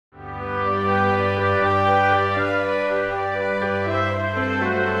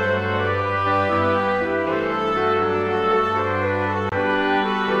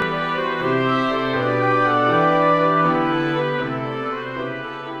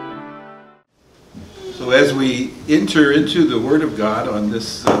So as we enter into the Word of God on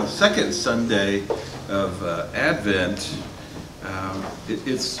this second Sunday of Advent,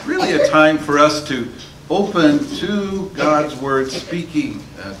 it's really a time for us to open to God's Word speaking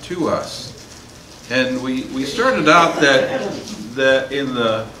to us. And we started out that in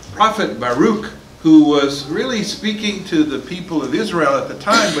the prophet Baruch, who was really speaking to the people of Israel at the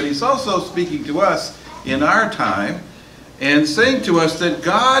time, but he's also speaking to us in our time, and saying to us that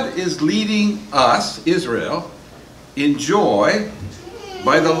God is leading us, Israel, in joy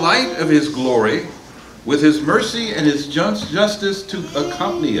by the light of His glory, with His mercy and His justice to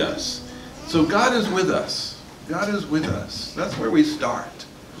accompany us. So God is with us. God is with us. That's where we start.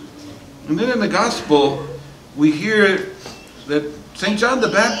 And then in the Gospel, we hear that St. John the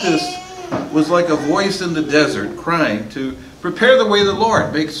Baptist was like a voice in the desert crying to prepare the way of the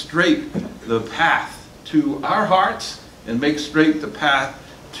Lord, make straight the path to our hearts, and make straight the path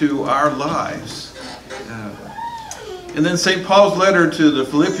to our lives. And then St. Paul's letter to the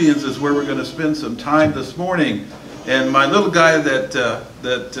Philippians is where we're going to spend some time this morning. And my little guy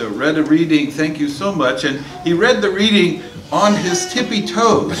that read a reading, thank you so much, and he read the reading on his tippy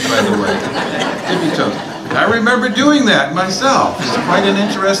toes, by the way. Tippy toes. I remember doing that myself. It's quite an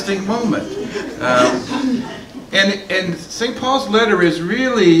interesting moment. And St. Paul's letter is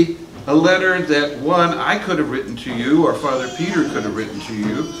really a letter that one I could have written to you, or Father Peter could have written to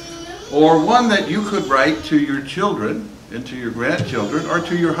you, or one that you could write to your children and to your grandchildren, or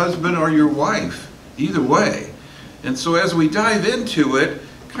to your husband or your wife, either way. And so as we dive into it,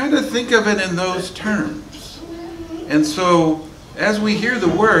 kind of think of it in those terms. And so as we hear the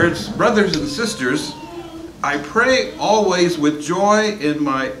words, brothers and sisters, I pray always with joy in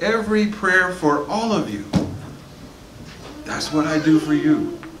my every prayer for all of you. That's what I do for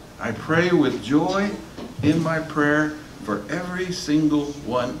you. I pray with joy in my prayer for every single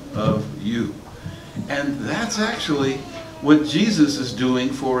one of you. And that's actually what Jesus is doing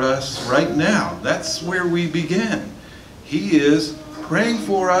for us right now. That's where we begin. He is praying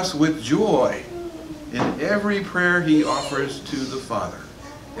for us with joy in every prayer He offers to the Father.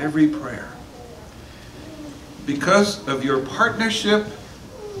 Every prayer. Because of your partnership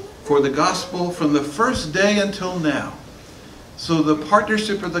for the gospel from the first day until now. So the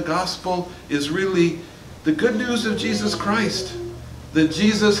partnership of the gospel is really the good news of Jesus Christ. That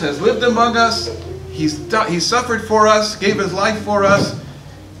Jesus has lived among us, He suffered for us, gave His life for us,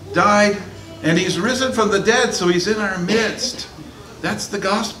 died, and He's risen from the dead, so He's in our midst. That's the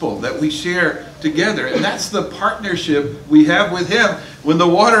gospel that we share together. And that's the partnership we have with Him. When the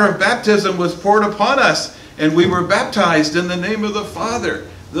water of baptism was poured upon us, and we were baptized in the name of the Father,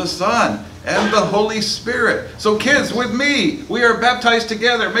 the Son, and the Holy Spirit. So kids, with me, we are baptized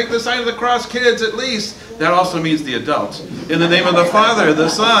together. Make the sign of the cross, kids, at least. That also means the adults. In the name of the Father, the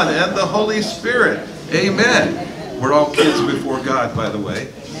Son, and the Holy Spirit. Amen. We're all kids before God, by the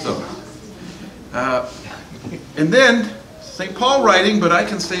way. So, and then, St. Paul writing, but I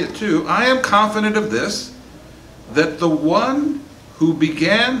can say it too, I am confident of this, that the one who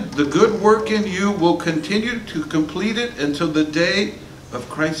began the good work in you will continue to complete it until the day of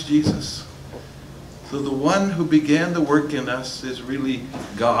Christ Jesus. So the one who began the work in us is really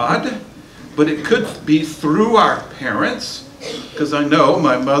God, but it could be through our parents, because I know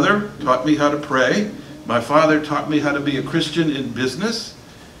my mother taught me how to pray, my father taught me how to be a Christian in business,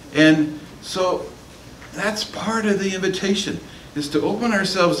 and so that's part of the invitation, is to open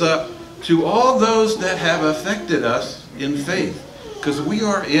ourselves up to all those that have affected us in faith, because we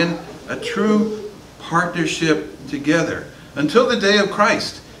are in a true partnership together until the day of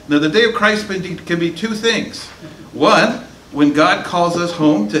Christ. Now the day of Christ can be two things. One, when God calls us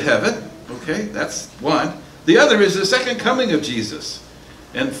home to heaven, okay, that's one. The other is the second coming of Jesus,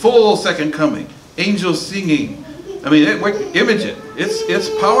 and full second coming, angels singing. I mean, image it. It's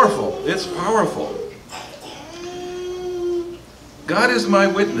powerful. It's powerful. God is my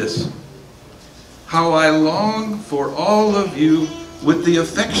witness, how I long for all of you with the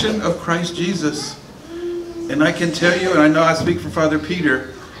affection of Christ Jesus. And I can tell you, and I know I speak for Father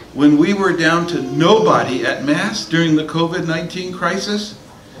Peter, when we were down to nobody at Mass during the COVID-19 crisis,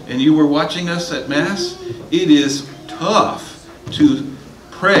 and you were watching us at Mass, it is tough to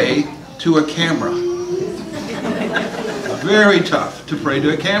pray to a camera. Very tough to pray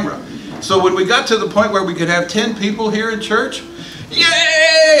to a camera. So when we got to the point where we could have 10 people here in church,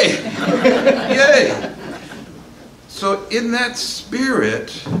 yay! Yay! So in that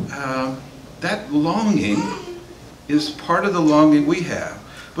spirit, that longing is part of the longing we have.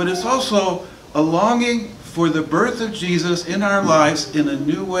 But it's also a longing for the birth of Jesus in our lives in a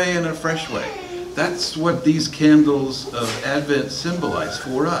new way and a fresh way. That's what these candles of Advent symbolize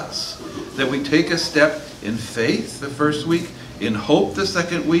for us. That we take a step in faith the first week, in hope the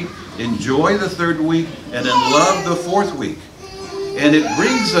second week, in joy the third week, and in love the fourth week. And it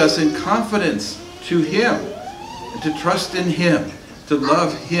brings us in confidence to Him, and to trust in Him, to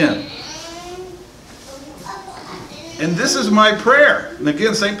love Him. And this is my prayer. And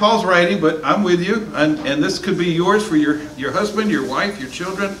again, St. Paul's writing, but I'm with you. And this could be yours for your husband, your wife, your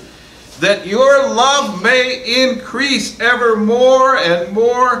children. That your love may increase ever more and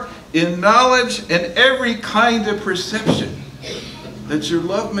more in knowledge and every kind of perception. That your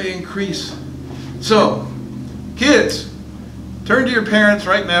love may increase. So, kids, turn to your parents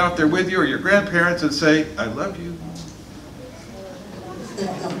right now if they're with you, or your grandparents, and say, I love you.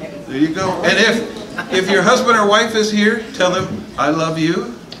 There you go. And if your husband or wife is here, tell them, I love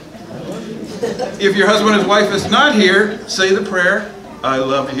you. If your husband or wife is not here, say the prayer, I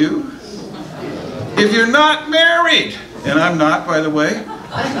love you. If you're not married, and I'm not, by the way,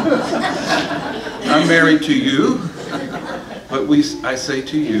 I'm married to you, but I say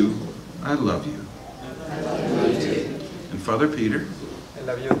to you, I love you. And Father Peter, I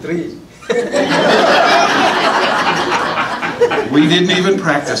love you 3. We didn't even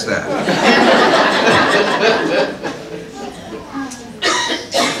practice that.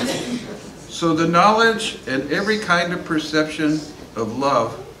 So the knowledge and every kind of perception of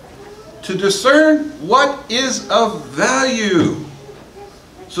love, to discern what is of value,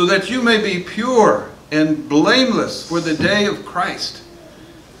 so that you may be pure and blameless for the day of Christ.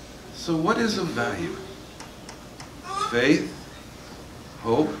 So what is of value? Faith,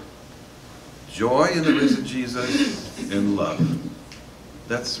 hope, joy in the risen Jesus, and love.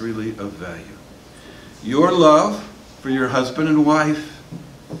 That's really of value. Your love for your husband and wife,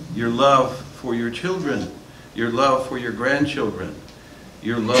 your love for your children, your love for your grandchildren,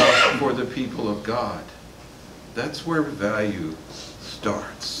 your love for the people of God. That's where value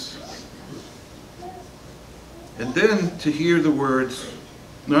starts. And then to hear the words,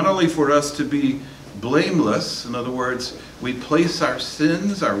 not only for us to be blameless, in other words, we place our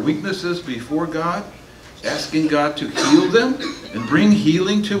sins, our weaknesses before God, asking God to heal them and bring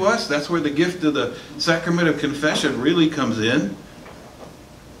healing to us. That's where the gift of the sacrament of confession really comes in.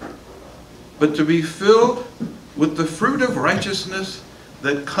 But to be filled with the fruit of righteousness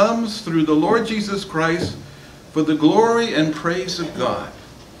that comes through the Lord Jesus Christ for the glory and praise of God.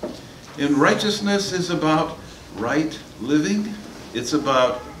 And righteousness is about right living. It's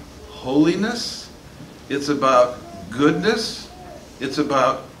about holiness. It's about goodness. It's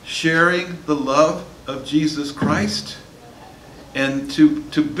about sharing the love of Jesus Christ. And to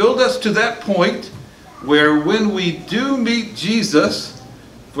build us to that point where when we do meet Jesus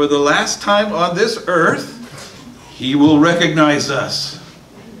for the last time on this earth, He will recognize us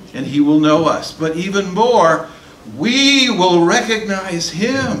and He will know us. But even more, we will recognize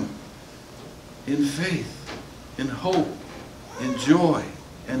Him in faith, in hope, in joy,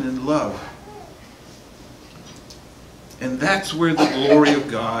 and in love. And that's where the glory of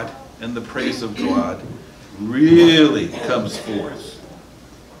God and the praise of God really comes forth.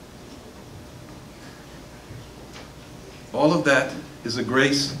 All of that is a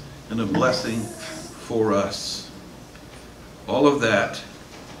grace and a blessing for us. All of that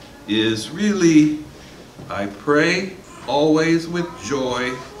is really, I pray always with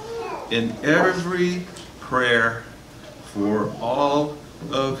joy in every prayer for all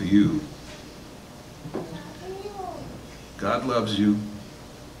of you. God loves you.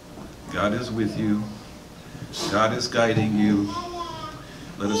 God is with you. God is guiding you.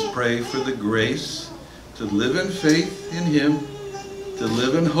 Let us pray for the grace to live in faith in Him, to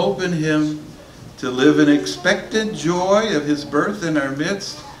live in hope in Him, to live in expectant joy of His birth in our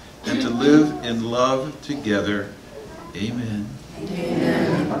midst, and to live in love together. Amen. Amen.